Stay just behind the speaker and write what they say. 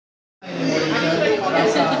Grass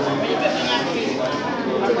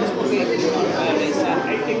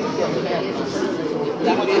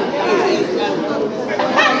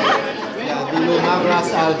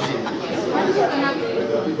algae.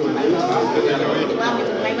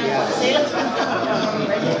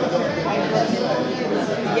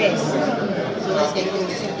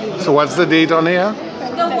 So what's the date on here?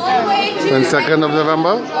 The one way to 22nd of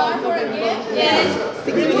November? for a gift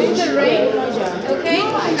is remove the ring, okay?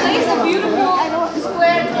 Place a beautiful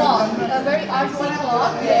square cloth, a very artsy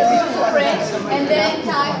cloth, with a beautiful print, and then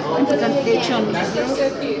tie onto the hand. That's so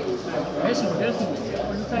cute.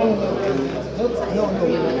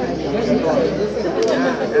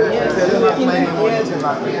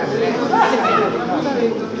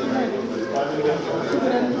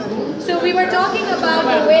 So we were talking about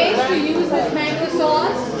the ways to use this mango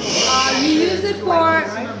sauce. You use it for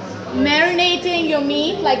marinating your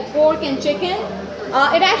meat like pork and chicken.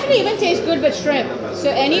 It actually even tastes good with shrimp. So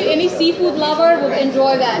any seafood lover will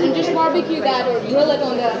enjoy that. And just barbecue that or grill it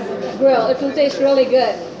on the grill. It will taste really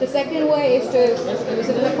good. The second way is to use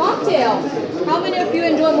it in a cocktail. How many of you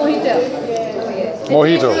enjoy mojito?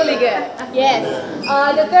 Mojito. It's really good. Yes.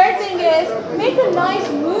 The third thing is make a nice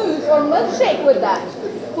mousse or milkshake with that.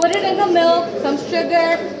 Put it in the milk, some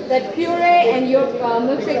sugar, that puree, and your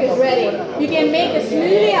milkshake is ready. You can make a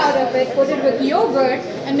smoothie out of it, put it with yogurt,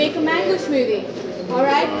 and make a mango smoothie.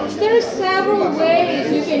 Alright? So there are several ways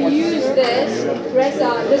you can use this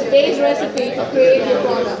base recipe to create your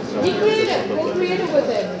product. Be creative. Go creative with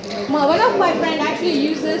it. One of my friends actually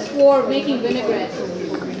uses this for making vinaigrette.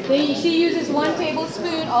 She uses 1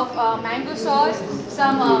 tablespoon of mango sauce,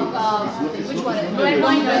 some red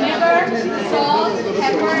wine vinegar, salt,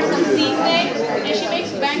 pepper, some seasoning, and she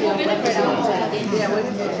makes mango vinaigrette out of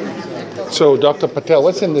that. So Dr. Patel,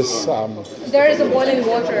 what's in this? There is a boiling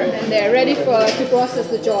water and they're ready to process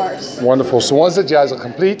the jars. Wonderful. So once the jars are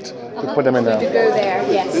complete, you put them in there. To go there,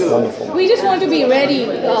 yes. Wonderful. We just want to be ready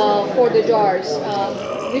for the jars.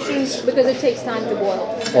 Because it takes time to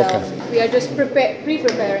boil. So Okay. we are just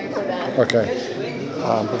pre-preparing for that. Okay.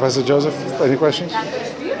 Professor Joseph, any questions?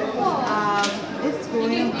 It's beautiful. It's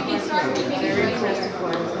going You can start making very impressive for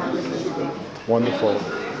us how this is big. Wonderful.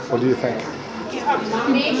 What do you think?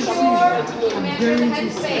 Make sure you measure the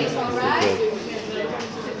head space, all right?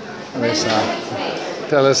 Measure the head space.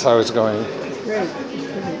 Tell us how it's going. Great.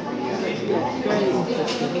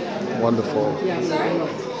 Wonderful. Sorry?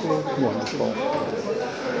 Wonderful.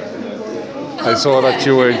 I saw that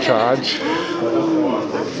you were in charge.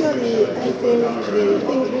 Actually, I think the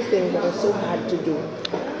things we think that are so hard to do,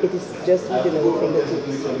 it is just within our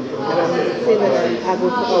fingertips. And I'm saying that I'm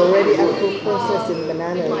already agro-processing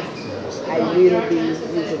bananas. I will be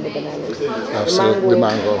using the bananas. Absolutely, the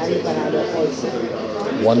mango. And the banana also.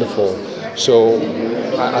 Wonderful. So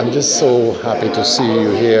I'm just so happy to see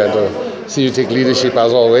you here, to see you take leadership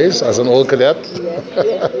as always, as an old cadet.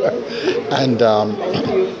 And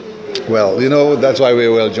well, you know, that's why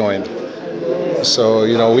we're well joined. So,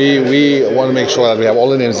 you know, we want to make sure that we have all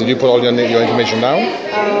the names. Did you put all your information down?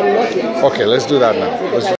 Not yet. Okay, let's do that now.